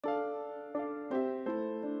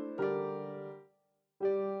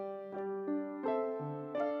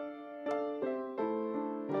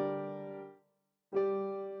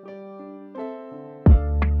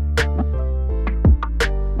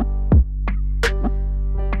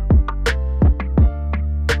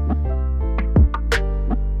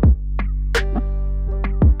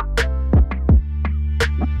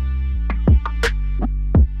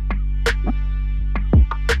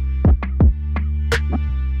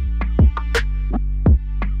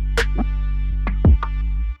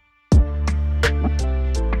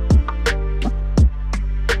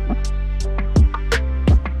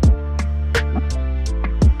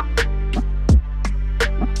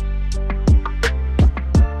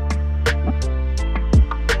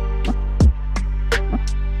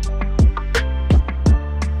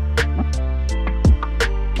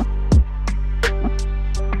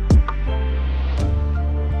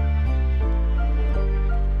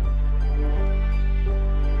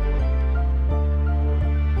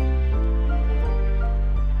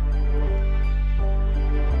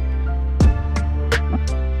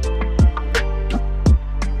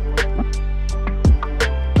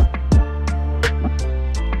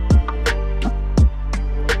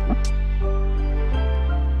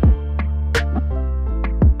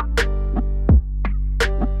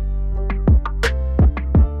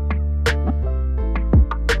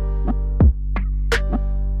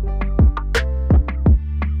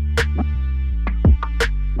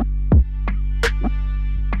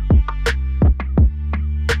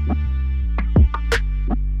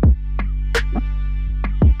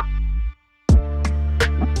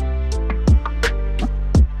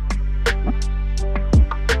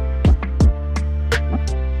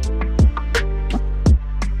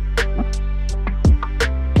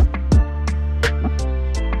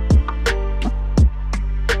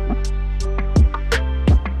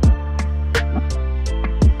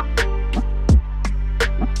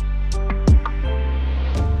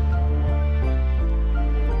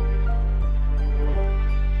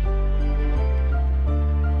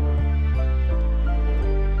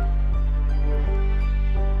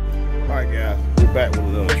Alright guys, we're back with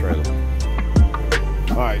another trailer.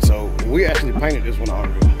 Alright, so we actually painted this one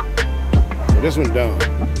already. So this one done,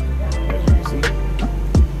 as you can see.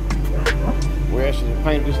 We actually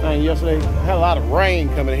painted this thing yesterday. Had a lot of rain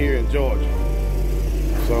coming here in Georgia.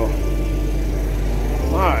 So,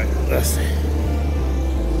 alright, let's see.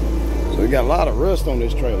 So we got a lot of rust on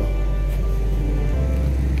this trailer.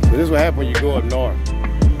 So this is what happens when you go up north.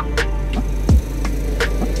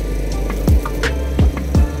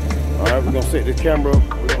 Alright, we're gonna set this camera up.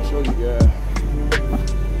 We're gonna show you guys.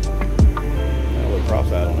 Now we're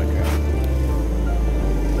cross-eyed on that camera.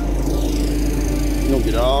 We're gonna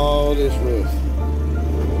get all this rust.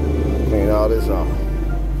 Clean all this off.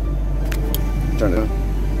 Turn it on.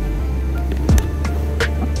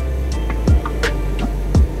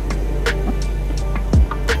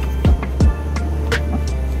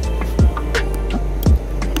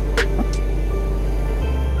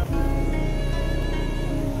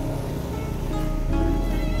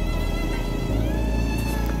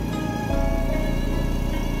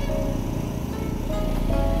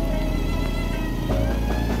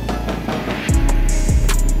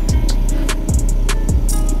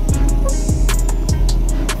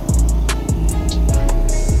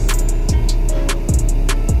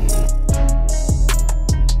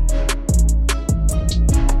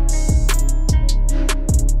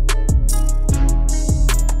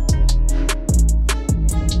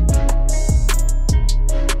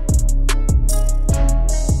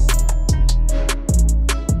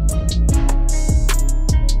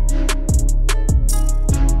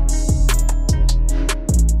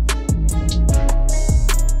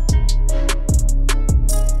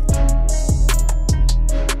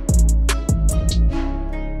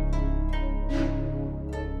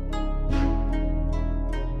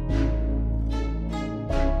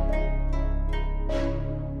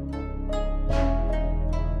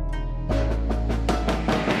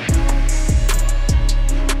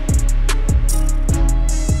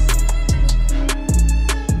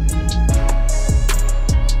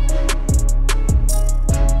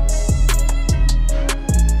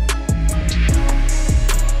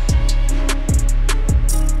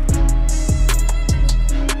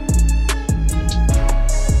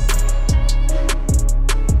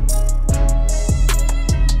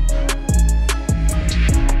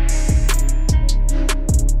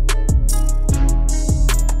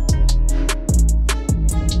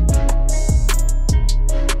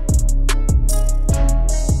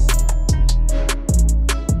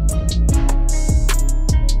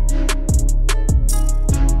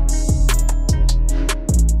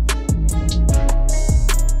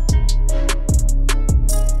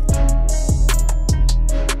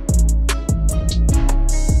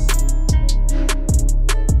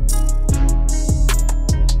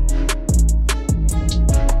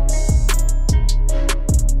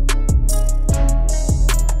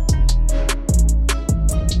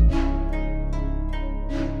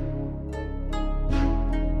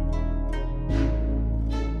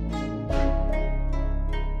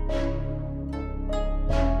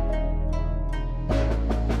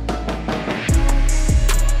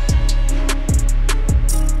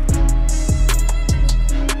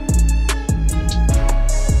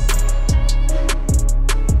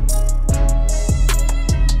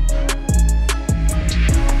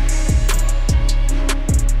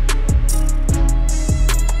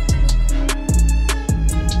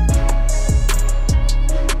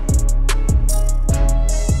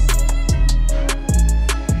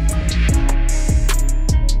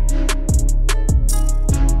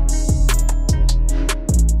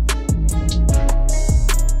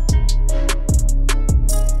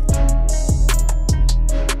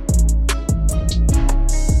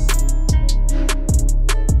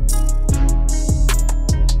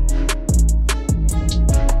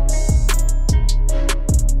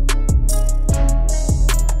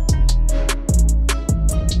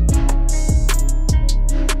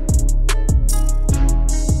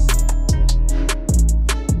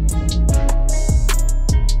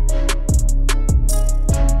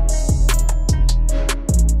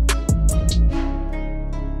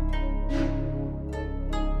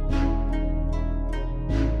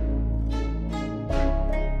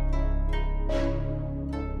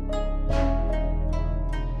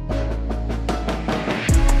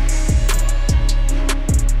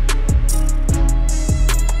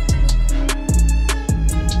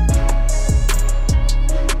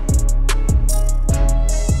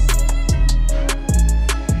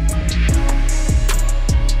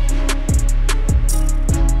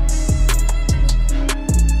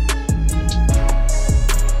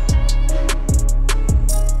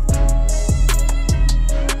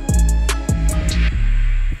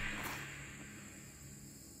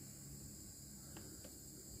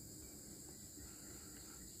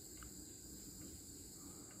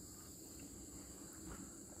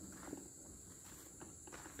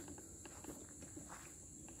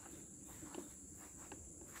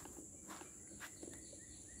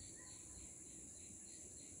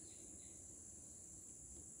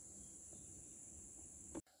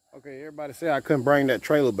 Okay, everybody said I couldn't bring that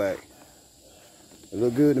trailer back. It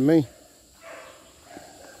looked good to me.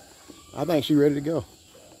 I think she's ready to go.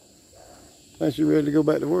 I think she's ready to go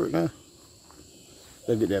back to work now.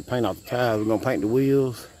 Let's get that paint off the tires. We're gonna paint the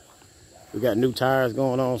wheels. We got new tires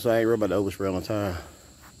going on, so I ain't worried about the overspray on the tire.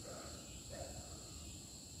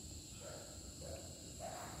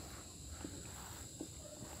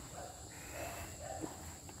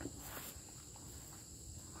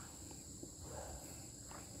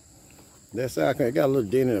 That side it got a little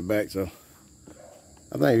dent in the back, so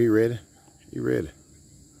I think he ready. He ready.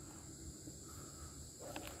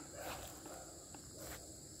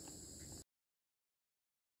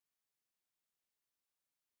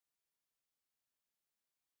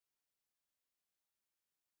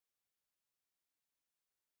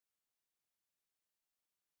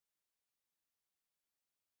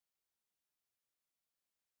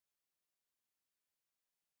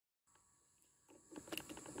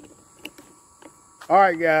 All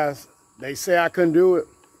right, guys. They say I couldn't do it.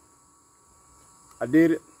 I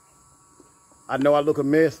did it. I know I look a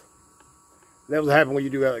mess. That's what happens when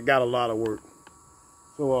you got a lot of work.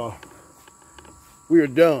 So we are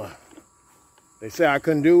done. They say I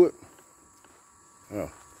couldn't do it. Oh,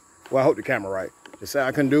 well, I hope the camera right. They say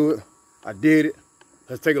I couldn't do it. I did it.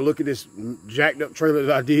 Let's take a look at this jacked up trailer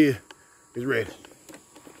that I did. It's ready.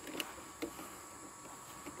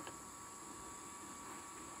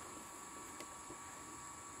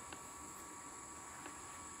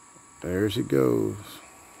 There she goes.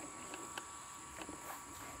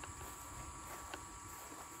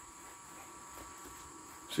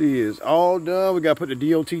 She is all done. We got to put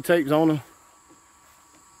the DOT tapes on her.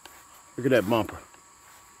 Look at that bumper.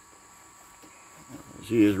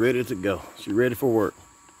 She is ready to go. She's ready for work.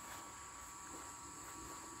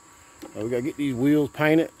 Now we got to get these wheels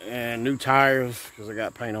painted and new tires because I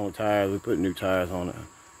got paint on the tires. We put new tires on it.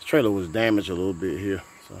 This trailer was damaged a little bit here,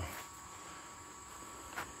 so.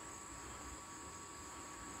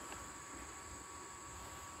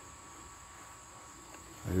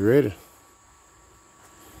 Are you ready?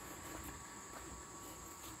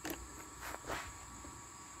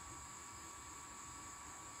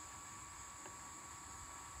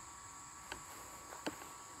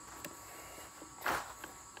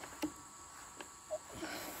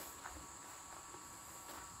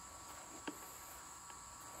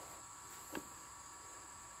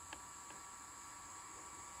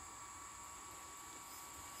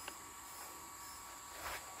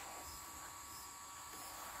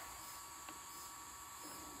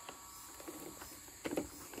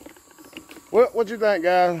 Well, what you think,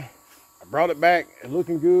 guys? I brought it back. It's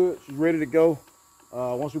looking good. She's ready to go.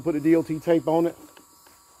 Once we put the DOT tape on it,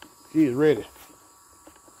 she is ready.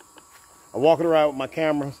 I'm walking around with my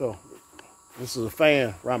camera, so this is a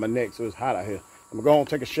fan around my neck, so it's hot out here. I'm gonna go and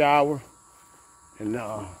take a shower, and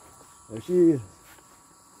there she is.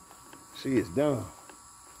 She is done.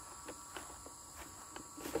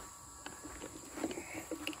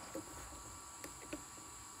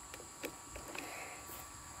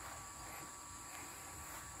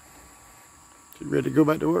 She's ready to go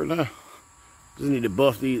back to work now. Just need to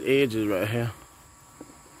buff these edges right here.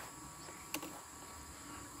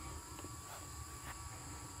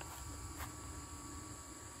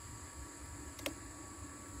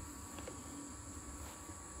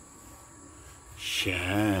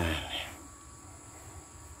 Shine.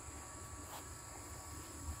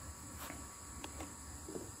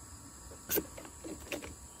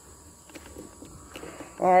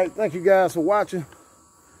 All right, thank you guys for watching.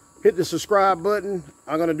 Hit the subscribe button.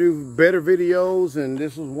 I'm gonna do better videos, and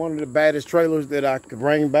this was one of the baddest trailers that I could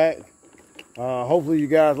bring back. Hopefully you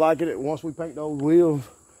guys like it. Once we paint those wheels,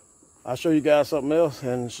 I'll show you guys something else,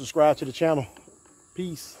 and subscribe to the channel.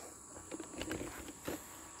 Peace.